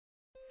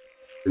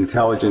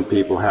Intelligent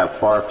people have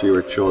far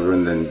fewer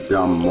children than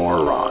dumb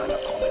morons.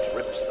 The comet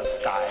rips the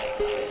sky,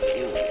 and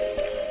you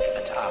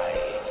and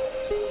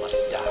I must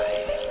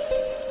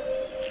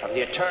die. From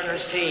the eternal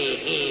sea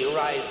he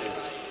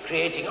rises,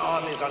 creating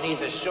armies on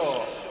either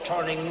shore,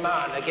 turning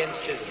man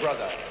against his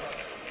brother,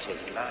 till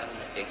man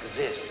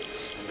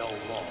exists no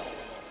more.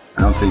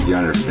 I don't think you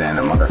understand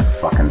a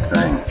motherfucking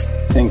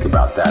thing. Think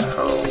about that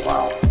for a little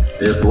while.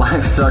 If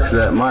life sucks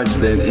that much,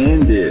 then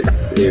end it.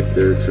 If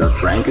there's a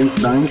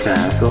Frankenstein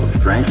castle,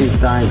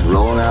 Frankenstein's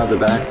rolling out the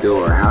back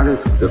door, how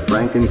does the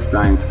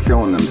Frankensteins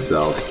killing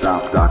themselves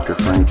stop Dr.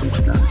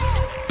 Frankenstein?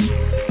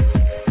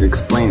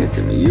 Explain it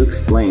to me. You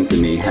explain to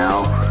me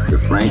how the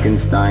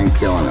Frankenstein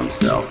killing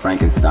himself,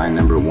 Frankenstein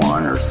number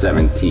 1 or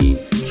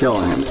 17,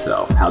 killing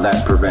himself, how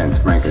that prevents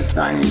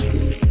Frankenstein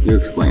 18. You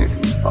explain it to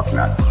me,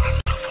 fucknut.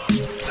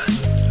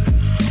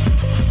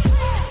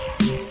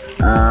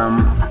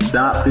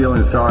 Stop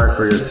feeling sorry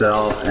for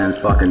yourself and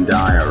fucking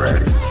die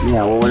already.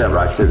 Yeah, well, whatever.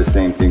 I say the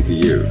same thing to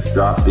you.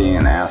 Stop being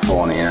an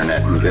asshole on the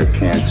internet and get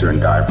cancer and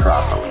die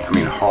properly. I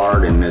mean,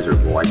 hard and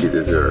miserable like you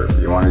deserve.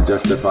 You want to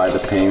justify the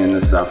pain and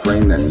the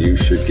suffering? Then you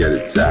should get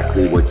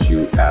exactly what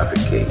you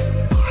advocate.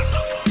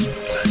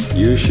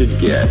 You should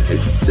get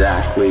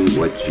exactly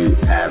what you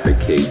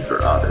advocate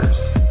for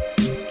others.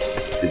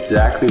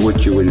 Exactly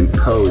what you would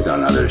impose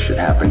on others should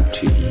happen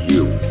to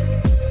you.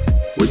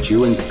 What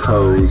you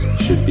impose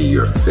should be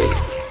your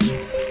fate.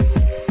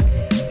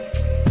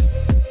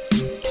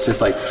 Just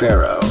like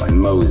Pharaoh and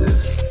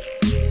Moses.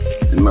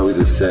 And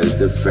Moses says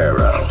to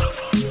Pharaoh,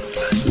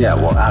 yeah,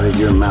 well, out of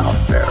your mouth,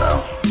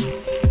 Pharaoh.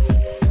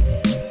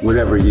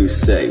 Whatever you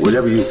say,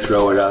 whatever you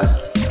throw at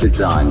us, it's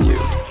on you.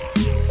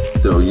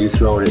 So you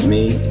throw it at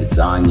me, it's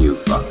on you,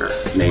 fucker.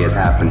 May it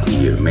happen to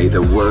you. May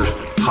the worst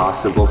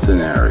possible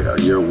scenario,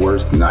 your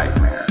worst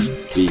nightmare,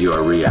 be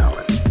your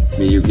reality.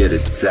 May you get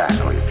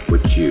exactly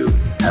what you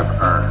have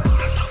earned.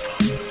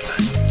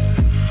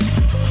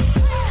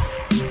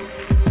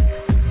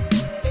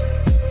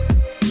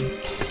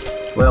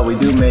 Well, we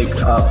do make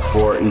up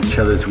for each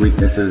other's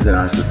weaknesses in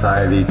our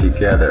society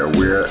together.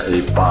 We're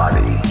a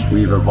body.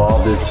 We've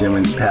evolved as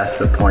humans past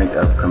the point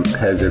of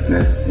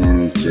competitiveness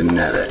in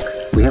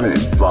genetics. We haven't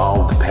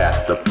evolved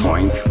past the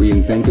point. We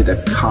invented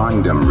a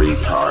condom,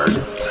 retard.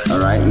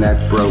 Alright, and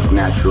that broke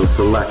natural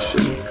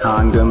selection.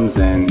 Condoms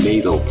and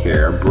natal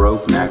care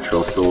broke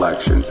natural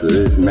selection. So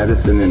there's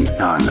medicine in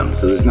condoms.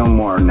 So there's no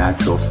more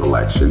natural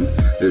selection.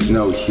 There's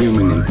no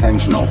human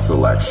intentional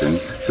selection.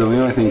 So the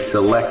only thing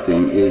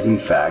selecting is, in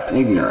fact,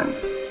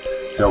 ignorance.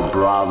 So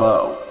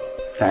bravo.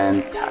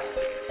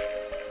 Fantastic.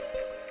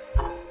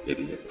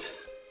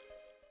 Idiots.